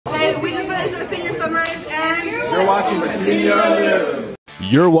Fresno Senior Sunrise, and you're watching Patiño News.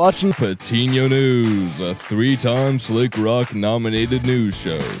 You're watching Patiño News, a 3-time Slick Rock nominated news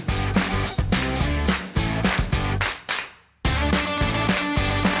show.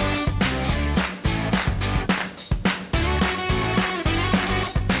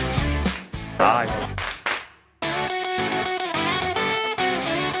 Hi.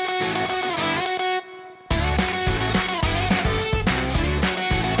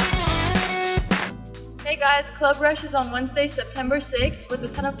 Hey guys, Club Rush is on Wednesday, September 6th with a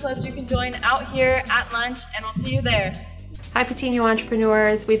ton of clubs you can join out here at lunch, and we'll see you there. Hi Patiño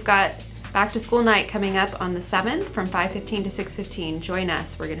entrepreneurs, we've got back to school night coming up on the 7th from 5:15 to 6:15. Join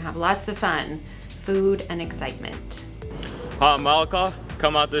us, we're gonna have lots of fun, food and excitement. Hi, I'm Malakoff.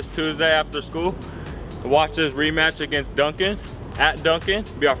 Come out this Tuesday after school to watch this rematch against Duncan at Duncan.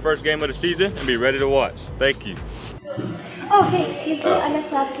 Be our first game of the season and be ready to watch. Thank you. Oh, hey, excuse me, I meant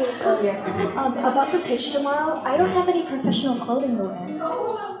to ask you this earlier. About the pitch tomorrow, I don't have any professional clothing to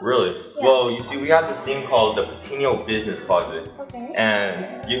wear. Really? Yeah. Well, you see, we have this thing called the Patiño Business Closet. Okay.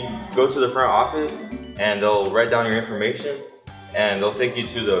 And you go to the front office, and they'll write down your information, and they'll take you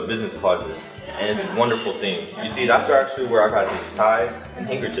to the business closet. And it's a wonderful thing. You see, that's actually where I got this tie and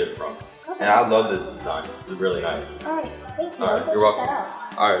handkerchief from. Okay. And I love this design. It's really nice. Alright, thank you. Alright, you're welcome.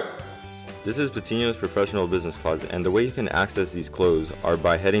 Alright. This is Patiño's professional business closet, and the way you can access these clothes are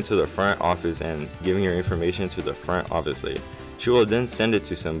by heading to the front office and giving your information to the front office lady. She will then send it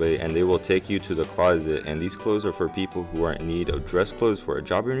to somebody and they will take you to the closet, and these clothes are for people who are in need of dress clothes for a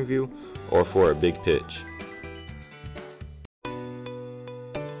job interview or for a big pitch.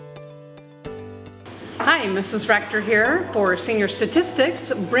 Hi, Mrs. Rector here for Senior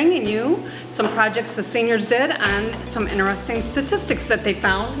Statistics, bringing you some projects the seniors did and some interesting statistics that they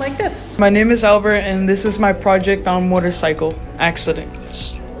found, like this. My name is Albert and this is my project on motorcycle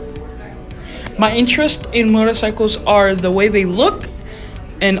accidents. My interest in motorcycles are the way they look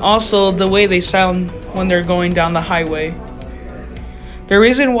and also the way they sound when they're going down the highway. The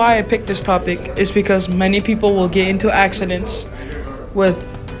reason why I picked this topic is because many people will get into accidents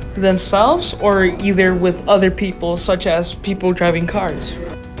with themselves or either with other people, such as people driving cars.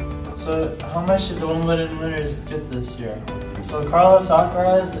 So how much did the Wimbledon winners get this year? So Carlos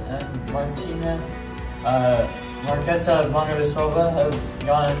Alcaraz and Marqueta Vondrousova have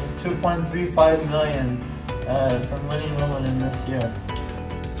gotten $2.35 million from winning Wimbledon this year.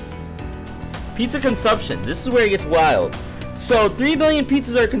 Pizza consumption. This is where it gets wild. So 3 billion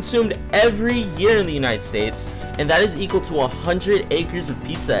pizzas are consumed every year in the United States, and that is equal to 100 acres of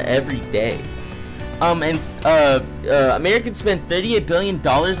pizza every day. Americans spend $38 billion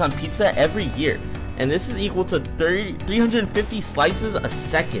on pizza every year, and this is equal to 350 slices a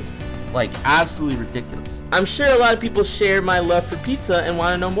second. Like, absolutely ridiculous. I'm sure a lot of people share my love for pizza and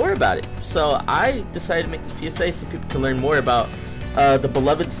want to know more about it, so I decided to make this PSA so people can learn more about the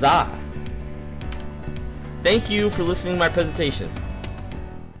beloved za. Thank you for listening to my presentation.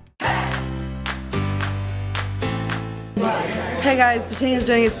 Hey guys, Patiño's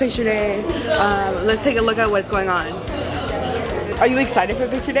doing its picture day. Let's take a look at what's going on. Are you excited for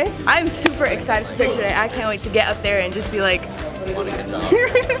picture day? I'm super excited for picture day. I can't wait to get up there and just be like,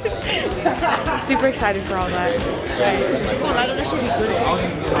 super excited for all that.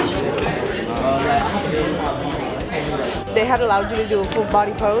 They had allowed you to do a full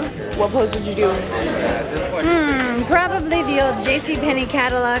body pose. What pose would you do? Probably the old JCPenney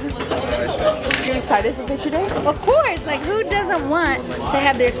catalog. Are you excited for picture day? Of course, like who doesn't want to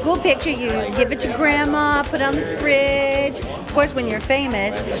have their school picture? You give it to grandma, put it on the fridge. Of course, when you're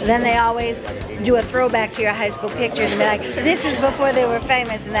famous, then they always do a throwback to your high school pictures and be like, this is before they were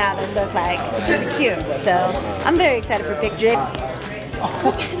famous and now they look like super cute. So I'm very excited for picture day.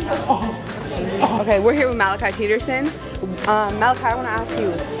 Okay, we're here with Malachi Peterson. Malachi, I want to ask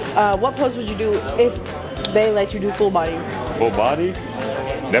you, what pose would you do if they let you do full body? Full body?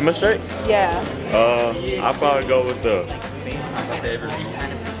 Demonstrate? Yeah. I'll probably go with the...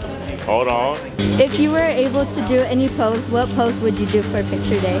 Hold on. If you were able to do any pose, what pose would you do for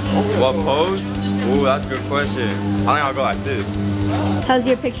picture day? What pose? Ooh, that's a good question. I think I'll go like this. How's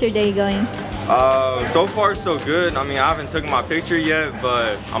your picture day going? So far so good. I mean, I haven't taken my picture yet,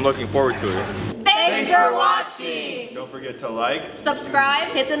 but I'm looking forward to it. Thanks for watching! Don't forget to like,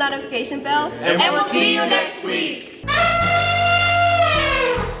 subscribe, hit the notification bell, and we'll see you next week!